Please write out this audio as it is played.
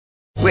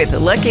With the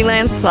Lucky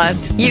Land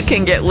Slots, you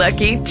can get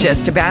lucky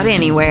just about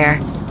anywhere.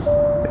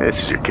 This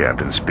is your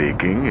captain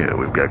speaking.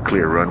 We've got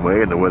clear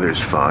runway and the weather's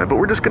fine, but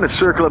we're just going to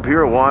circle up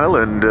here a while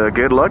and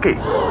get lucky.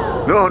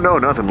 No,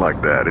 nothing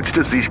like that. It's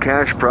just these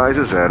cash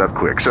prizes add up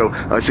quick. So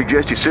I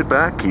suggest you sit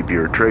back, keep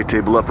your tray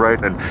table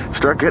upright, and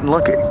start getting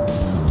lucky.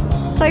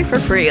 Play for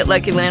free at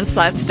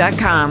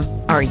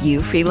LuckyLandSlots.com. Are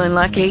you feeling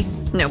lucky?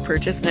 No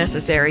purchase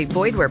necessary.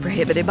 Void where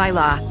prohibited by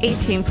law.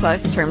 18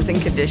 plus terms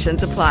and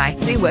conditions apply.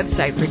 See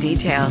website for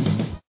details.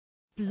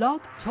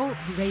 Blog Talk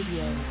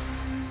Radio.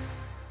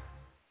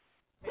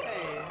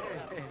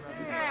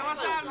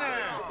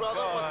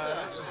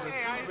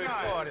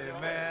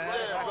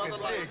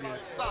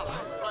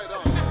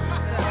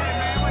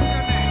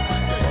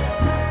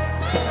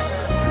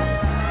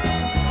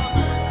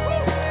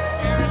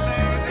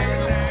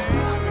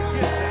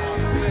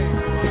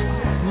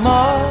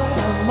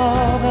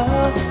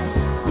 Mother,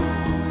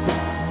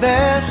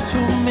 there's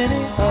too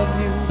many of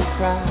you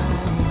crying.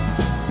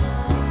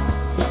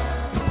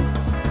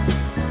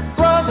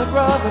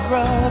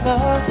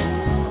 Brother,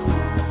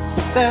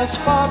 there's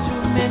far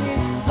too many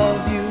of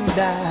you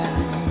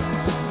dying.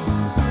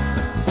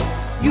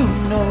 You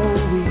know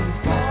we've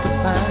got to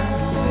find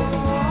a way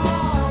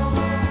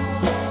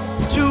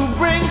to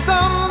bring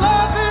some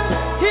loving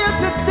here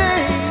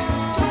today.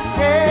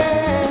 Yeah.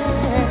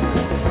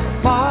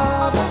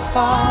 Father,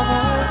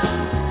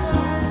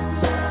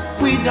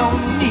 we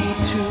don't need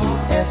to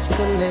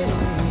escalate.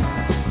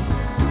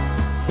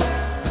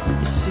 You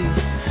see,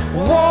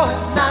 war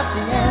is not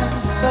the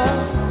answer,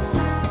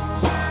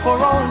 for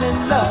only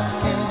love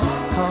can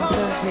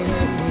conquer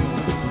hate.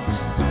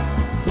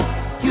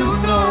 You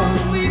know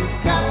we've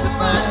got to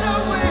find a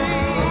way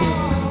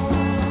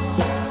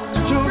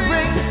to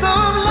bring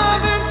some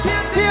loving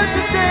here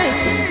today.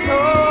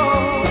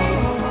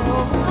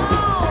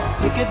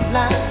 Picket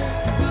line,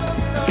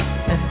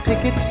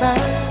 picket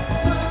sign.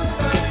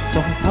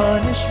 Don't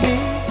punish me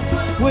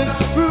with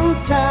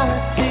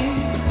brutality.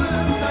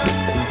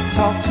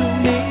 Talk to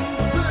me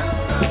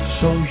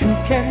so you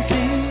can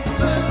see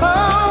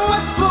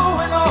what's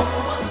going on.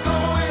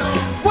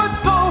 What's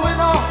going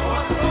on?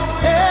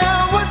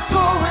 Yeah, what's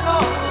going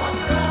on?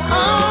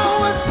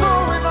 Oh, what's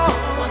going on?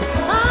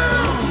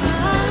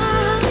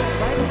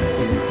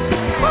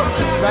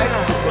 Right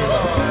on. Right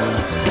on.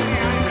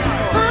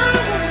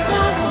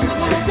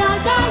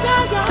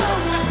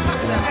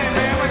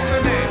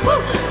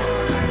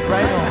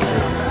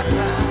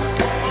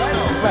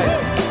 Right.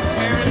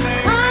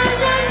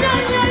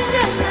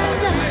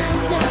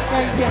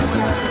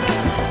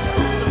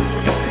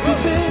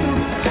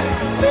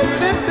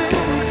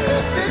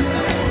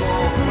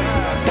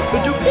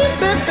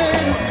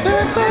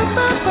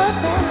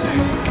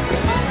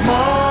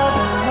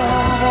 Mother,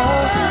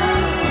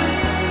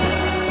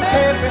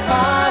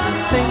 everybody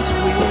thinks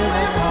we're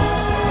at home.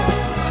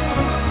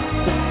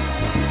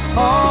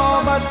 Oh,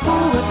 but who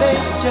would they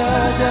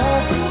judge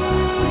us?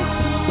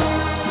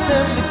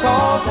 Simply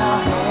cause our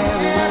hair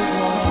is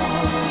long.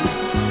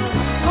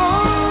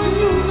 Oh,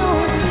 you know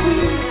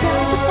we've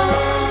got to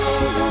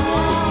find a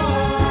way.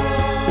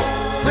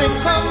 Bring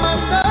some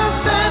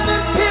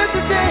understanding here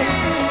today.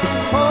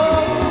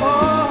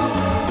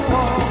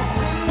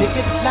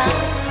 Picket line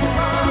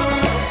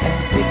and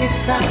picket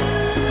sign.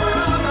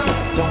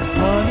 Don't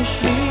punish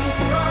me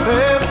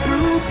with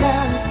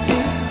brutality.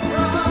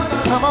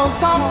 Come on,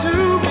 talk to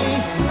me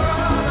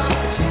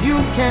so you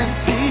can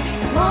see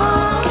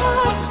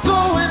what's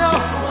going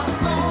on.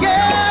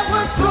 Yeah,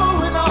 what's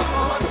going on?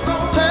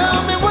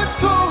 Tell me what's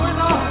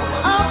going on.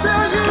 I'll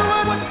tell you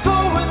what's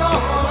going on.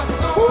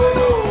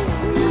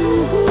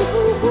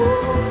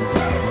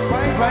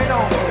 Right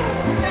on.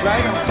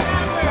 Right on.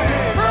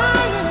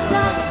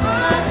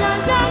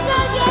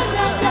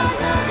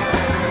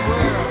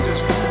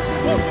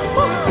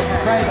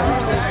 Right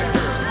on.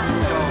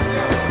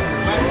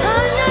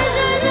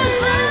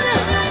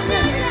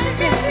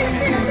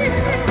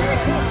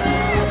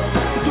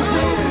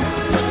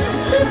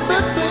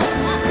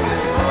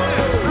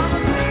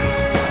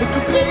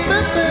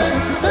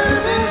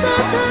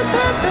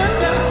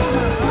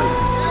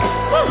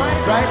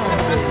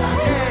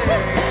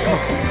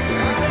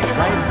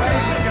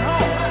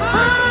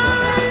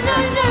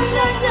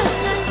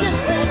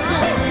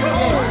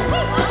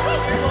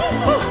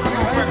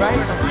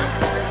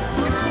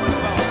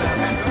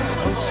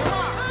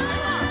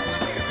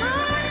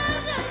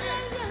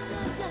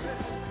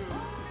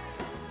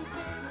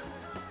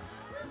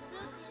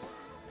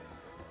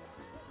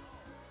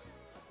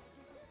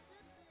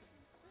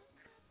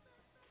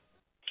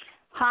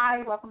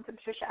 Hi, welcome to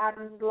Patricia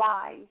Adams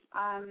Live.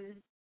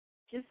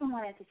 Just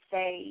wanted to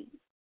say,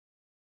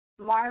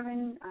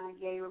 Marvin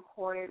Gaye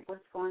recorded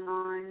What's Going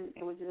On.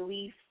 It was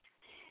released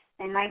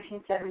in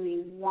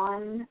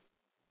 1971,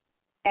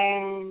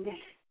 and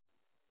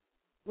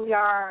we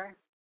are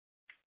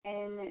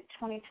in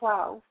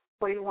 2012,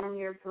 41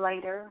 years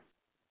later.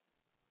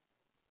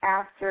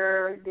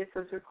 After this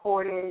was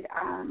recorded,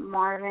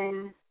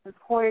 Marvin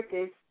recorded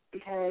this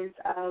because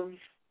of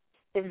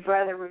his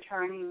brother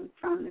returning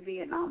from the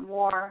Vietnam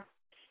War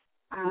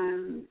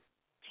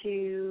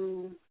to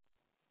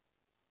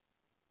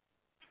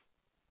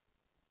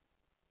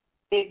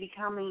it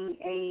becoming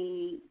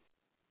a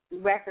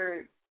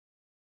record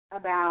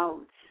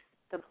about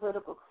the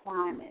political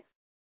climate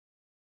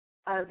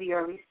of the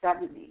early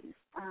 70s,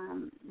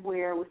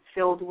 where it was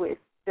filled with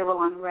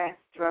civil unrest,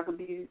 drug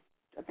abuse,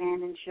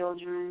 abandoned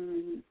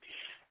children,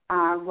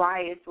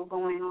 riots were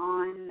going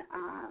on,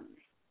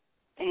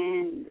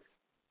 and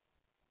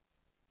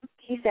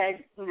he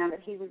said, that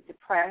he was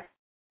depressed,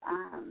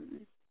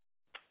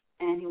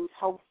 and he was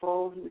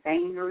hopeful, he was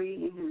angry,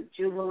 and he was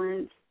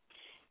jubilant,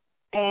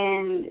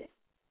 and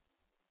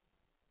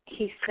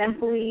he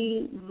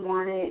simply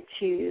wanted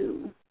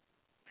to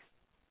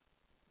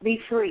be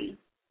free,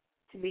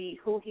 to be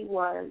who he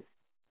was,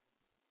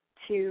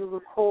 to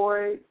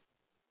record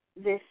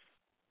this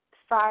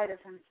side of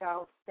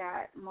himself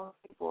that most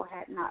people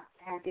had not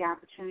had the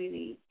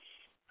opportunity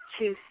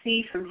to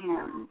see from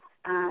him.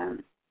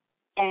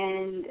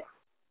 And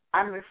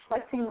I'm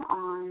reflecting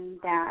on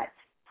that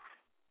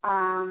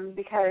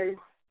because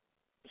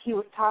he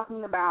was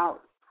talking about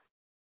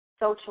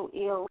social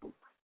ills.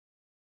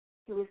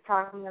 He was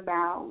talking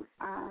about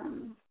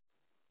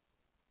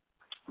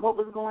what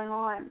was going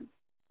on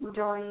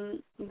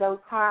during those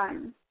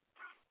times.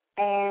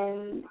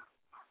 And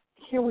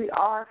here we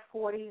are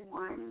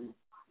 41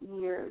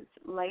 years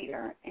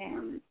later,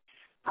 and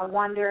I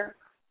wonder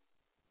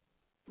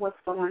what's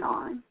going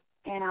on.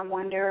 And I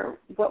wonder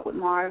what would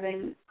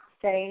Marvin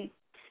say,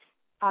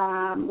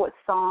 what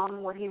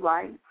song would he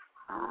write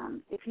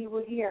if he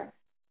were here,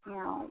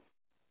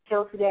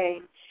 till today.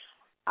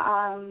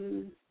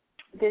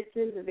 This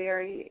is a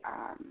very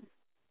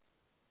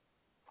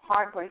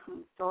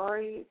heartbreaking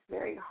story. It's a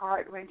very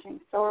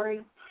heart-wrenching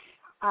story.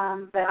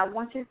 But I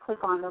want you to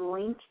click on the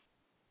link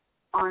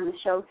on the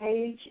show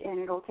page, and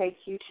it'll take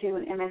you to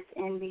an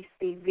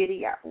MSNBC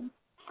video.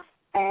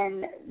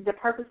 And the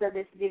purpose of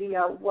this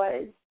video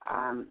was,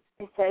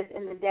 it says,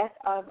 in the death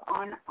of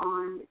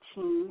unarmed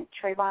teen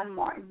Trayvon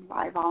Martin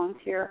by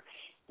volunteer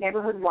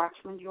neighborhood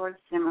watchman George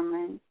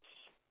Zimmerman,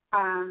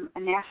 a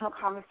national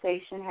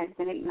conversation has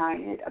been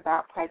ignited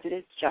about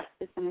prejudice,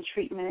 justice, and the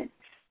treatment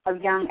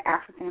of young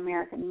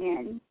African-American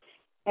men.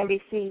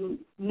 NBC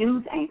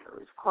news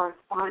anchors,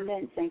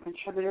 correspondents, and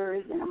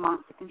contributors, and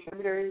amongst the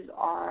contributors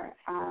are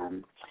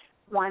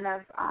one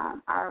of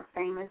our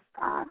famous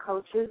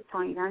coaches,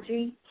 Tony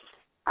Dungy.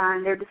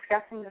 They're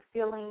discussing the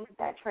feelings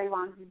that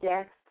Trayvon's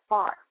death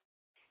sparked,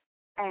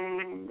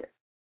 and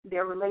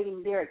they're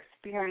relating their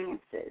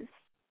experiences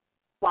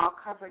while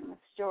covering the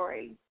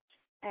story.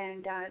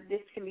 And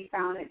this can be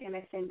found at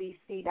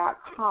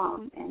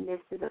MSNBC.com, and this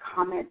is a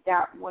comment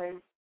that was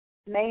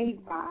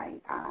made by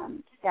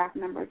staff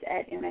members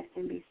at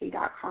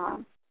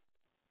MSNBC.com.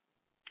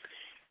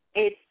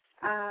 It's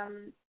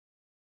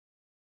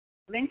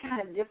been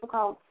kind of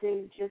difficult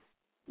to just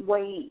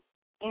weigh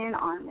in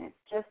on this,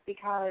 just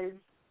because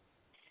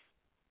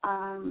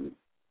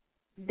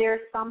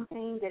there's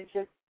something that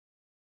just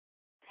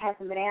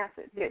hasn't been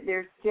answered.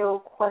 There's still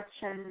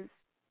questions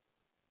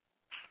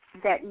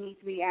that need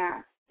to be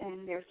asked,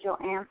 and there's still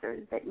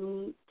answers that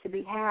need to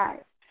be had.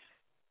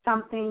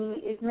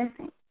 Something is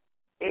missing.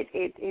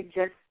 It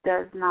just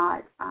does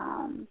not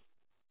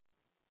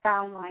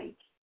sound like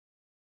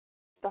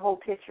the whole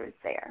picture is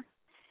there.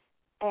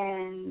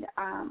 And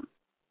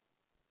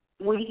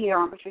we here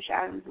on Patricia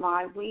Adams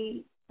Live,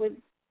 we would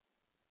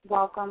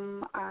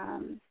welcome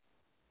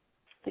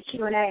the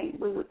Q&A.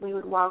 We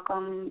would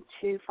welcome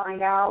to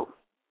find out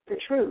the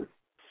truth,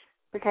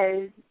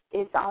 because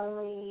it's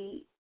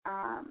only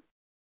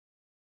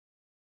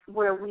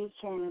where we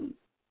can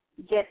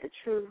get the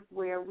truth,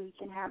 where we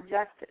can have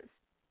justice.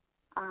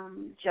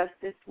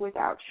 Justice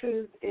without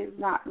truth is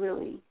not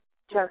really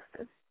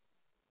justice.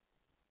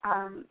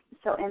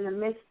 So in the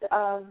midst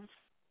of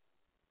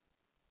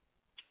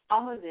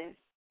all of this,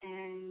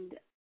 and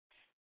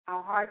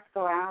our hearts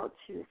go out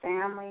to the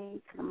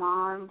family, to the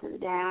mom, to the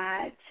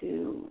dad,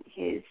 to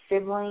his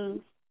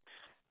siblings,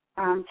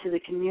 to the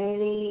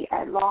community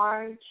at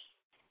large,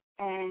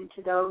 and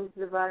to those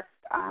of us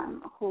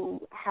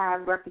who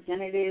have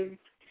representatives,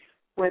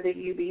 whether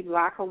you be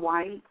black or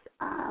white,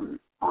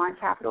 on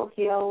Capitol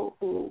Hill,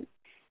 who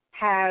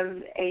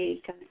have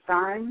a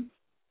concern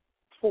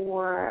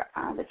for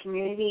the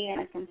community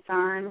and a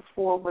concern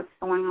for what's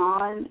going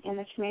on in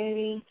the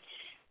community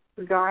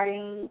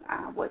regarding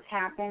what's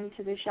happened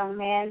to this young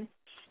man.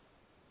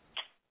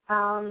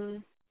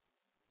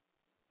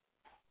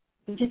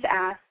 Just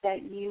ask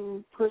that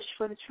you push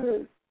for the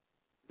truth,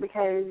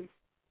 because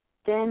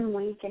then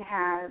we can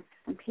have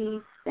some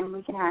peace, and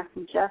we can have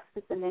some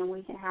justice, and then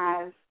we can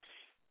have,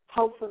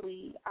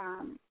 hopefully,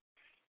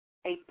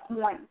 a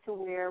point to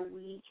where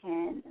we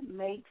can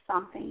make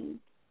something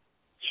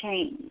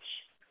change.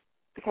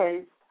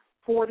 Because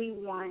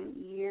 41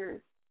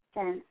 years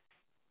since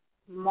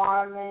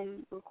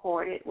Marvin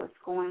recorded what's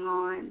going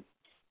on,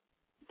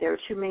 there are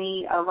too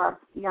many of our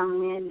young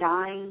men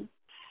dying,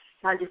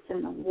 not just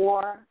in the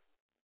war,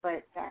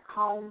 but back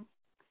home.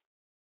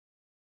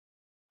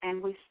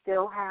 And we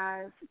still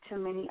have too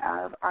many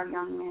of our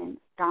young men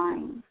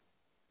dying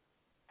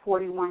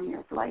 41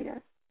 years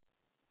later.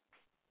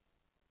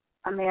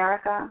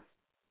 America,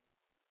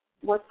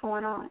 what's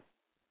going on?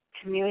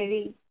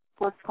 Community,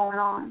 what's going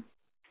on?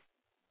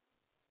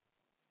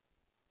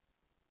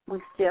 We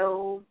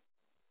still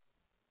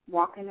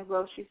walk in the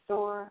grocery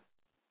store.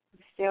 We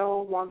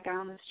still walk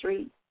down the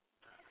street.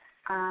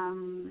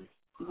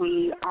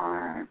 We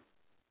are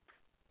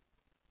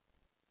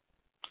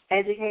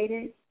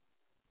educated.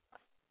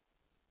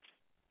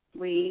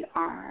 We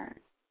are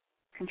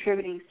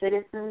contributing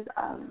citizens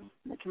of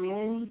the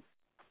community.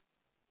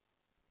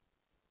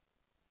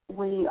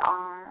 We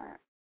are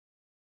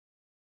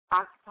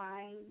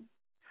occupying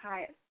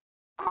high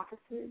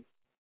offices.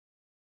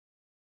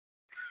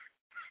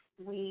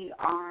 We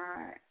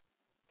are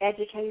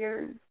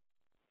educators.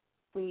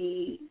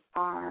 We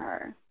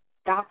are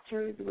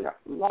doctors. We are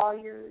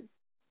lawyers.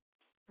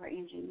 We're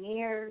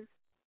engineers.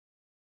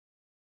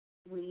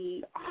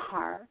 We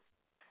are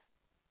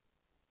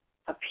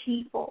a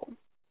people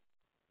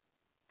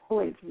who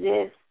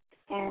exist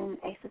in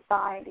a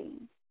society.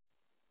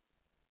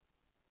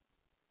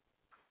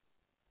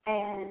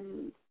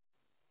 And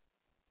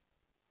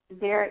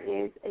there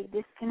is a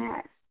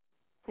disconnect.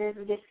 There's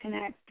a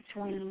disconnect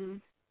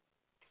between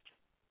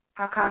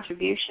our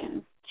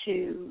contributions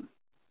to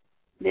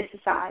this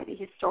society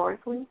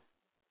historically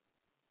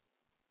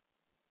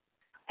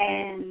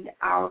and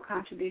our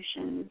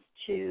contributions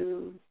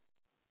to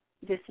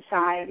this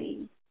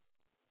society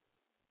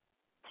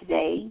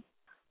today,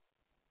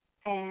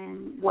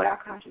 and what our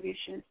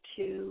contributions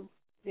to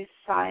this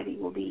society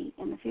will be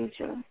in the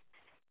future.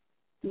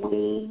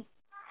 We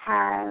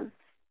have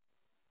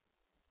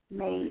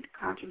made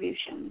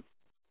contributions,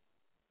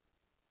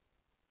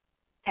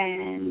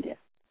 and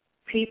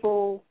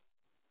people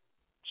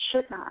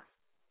should not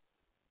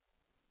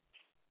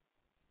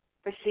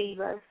perceive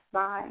us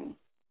by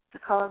the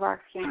color of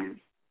our skin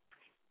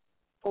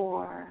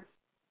or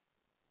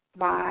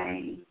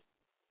by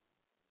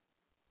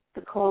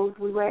the clothes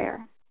we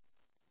wear.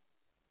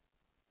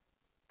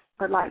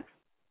 But like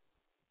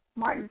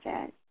Martin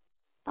said,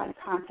 by the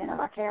content of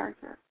our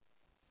character.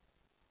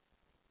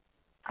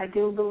 I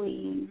do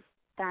believe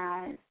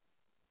that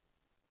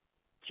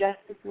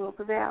justice will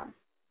prevail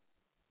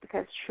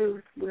because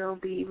truth will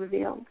be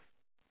revealed.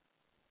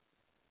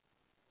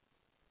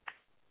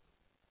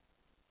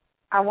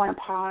 I want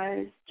to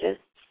pause just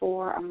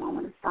for a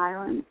moment of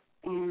silence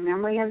in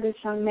memory of this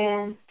young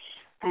man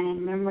and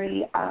in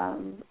memory of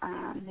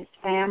his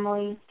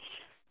family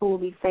who will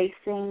be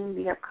facing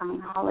the upcoming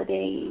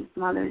holidays,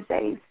 Mother's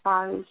Day,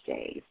 Father's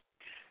Day,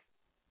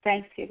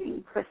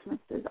 Thanksgiving,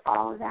 Christmases,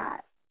 all of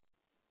that.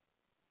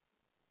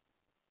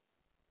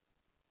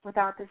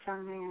 Without this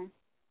young man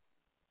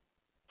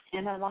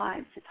in their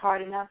lives, it's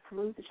hard enough to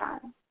lose a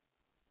child.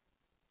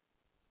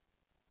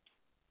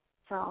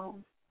 So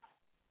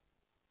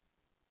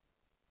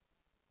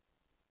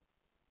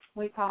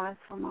we pause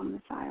for a moment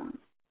of silence.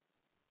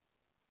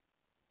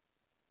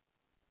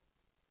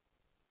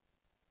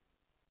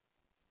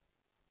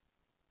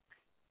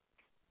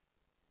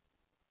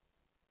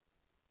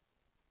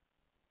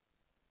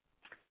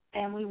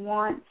 And we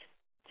want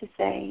to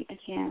say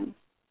again,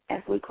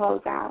 as we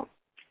close out,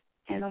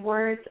 in the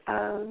words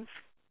of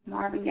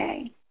Marvin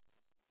Gaye,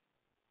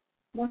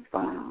 what's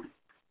going on?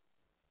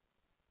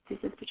 This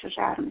is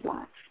Patricia Adams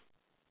Live.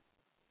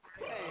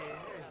 Hey,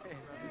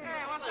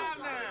 what's up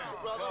now?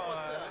 Brother,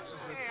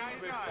 hey, how you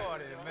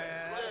doing?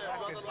 Man, I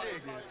can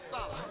dig it.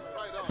 Stop.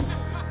 Right on.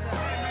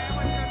 Hey, man,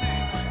 what's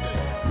your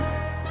name?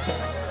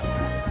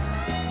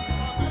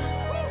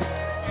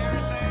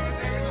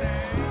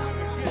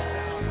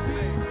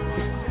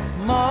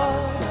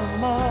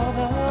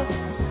 Mother,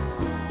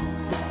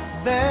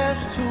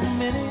 there's too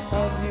many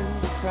of you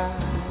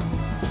crying.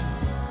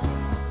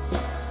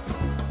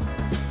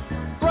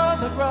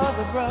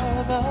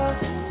 Brother,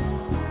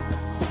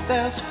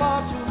 there's far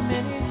too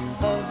many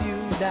of you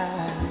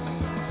dying.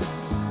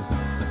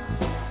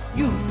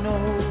 You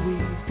know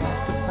we've got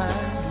to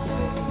find a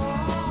way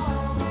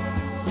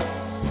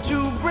to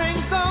bring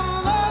some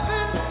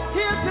loving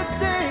here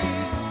today.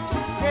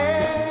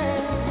 Yeah.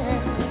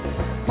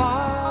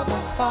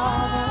 Father,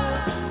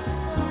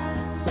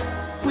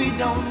 we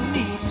don't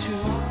need to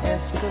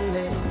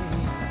escalate.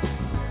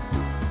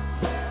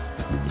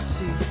 You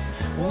see,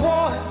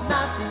 war is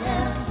not the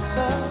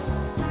answer,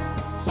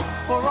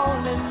 for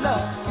only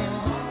love can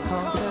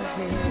conquer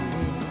hate.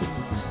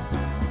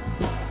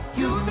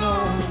 You know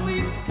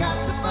we've got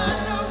to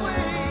find a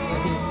way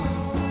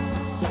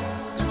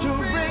to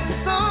bring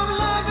some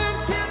loving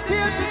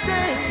here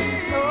today.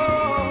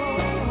 Oh,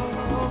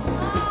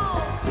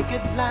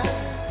 picket line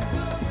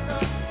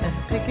and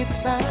picket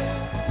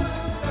sign.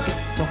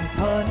 Don't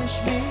punish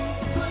me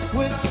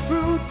with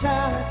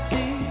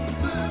brutality.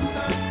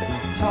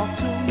 Talk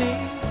to me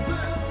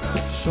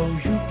so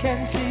you can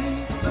see.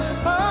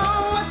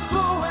 Oh, what's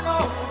going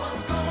on?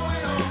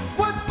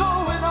 What's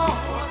going on?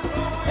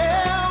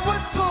 Yeah,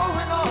 what's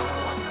going on?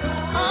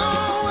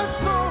 Oh, what's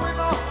going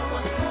on?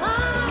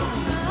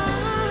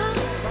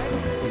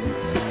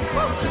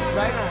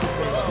 Right on.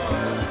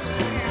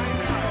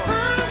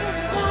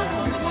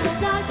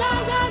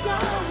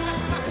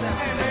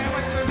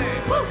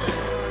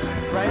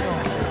 Right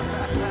on.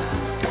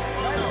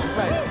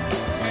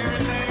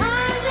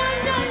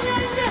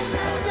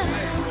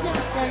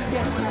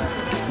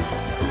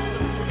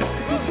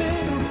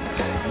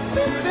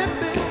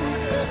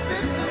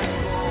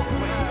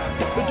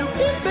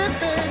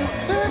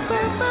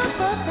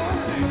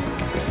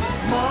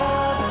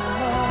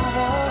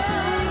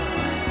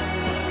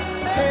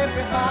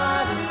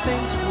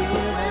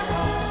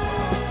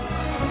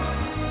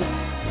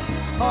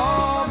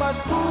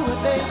 Who would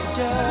they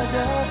judge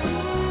us?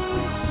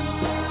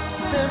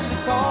 Simply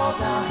cause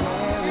our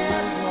hair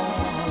is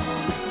long.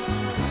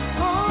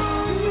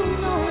 Oh, you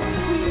know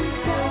we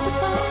can't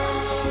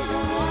find the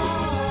wrong.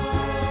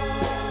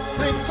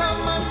 Bring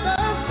some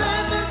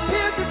understanding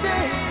here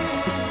today.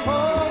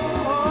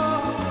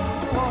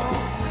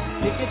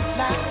 Pick it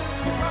flat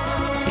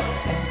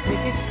and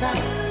pick it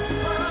tight.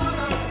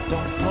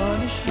 Don't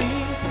punish me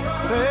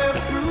for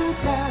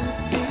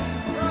brutality.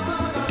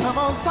 Come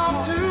on, talk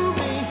to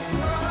me.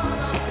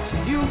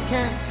 You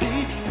can see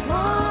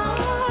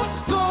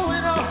what's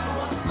going on.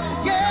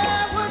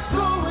 Yeah, what's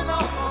going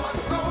on?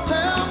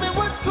 Tell me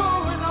what's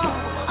going on.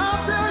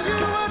 I'll tell you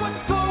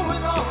what's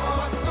going on.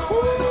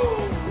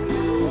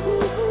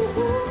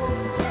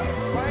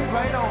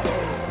 Right on.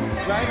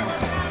 Right on.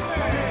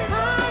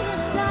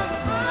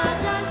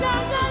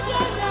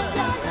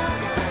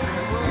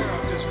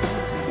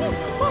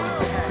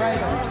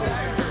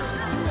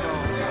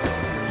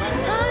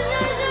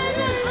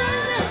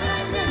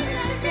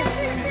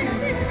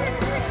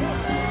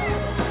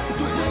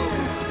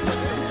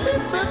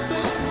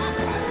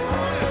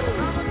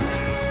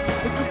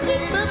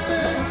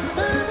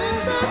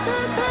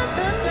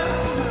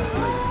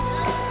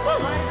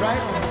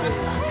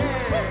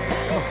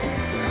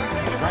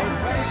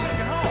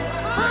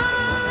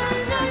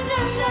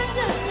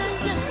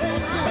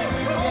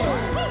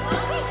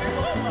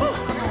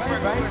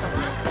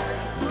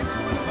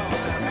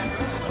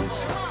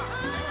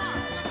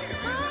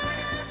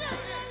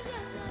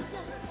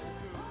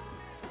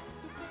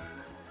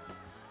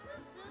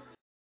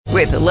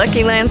 With the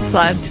Lucky Land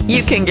Slots,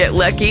 you can get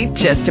lucky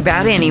just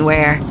about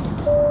anywhere.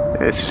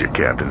 This is your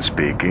captain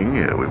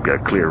speaking. We've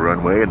got clear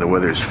runway and the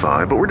weather's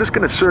fine, but we're just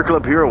going to circle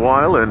up here a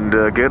while and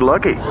get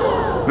lucky.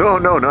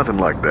 No, nothing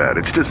like that.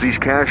 It's just these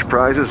cash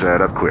prizes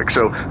add up quick.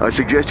 So I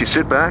suggest you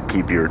sit back,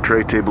 keep your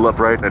tray table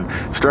upright, and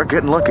start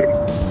getting lucky.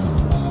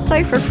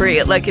 Play for free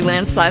at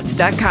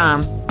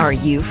LuckyLandSlots.com. Are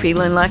you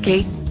feeling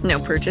lucky? No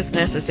purchase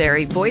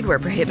necessary. Void where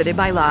prohibited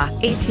by law.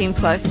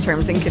 18+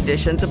 terms and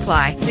conditions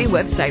apply. See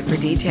website for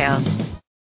details.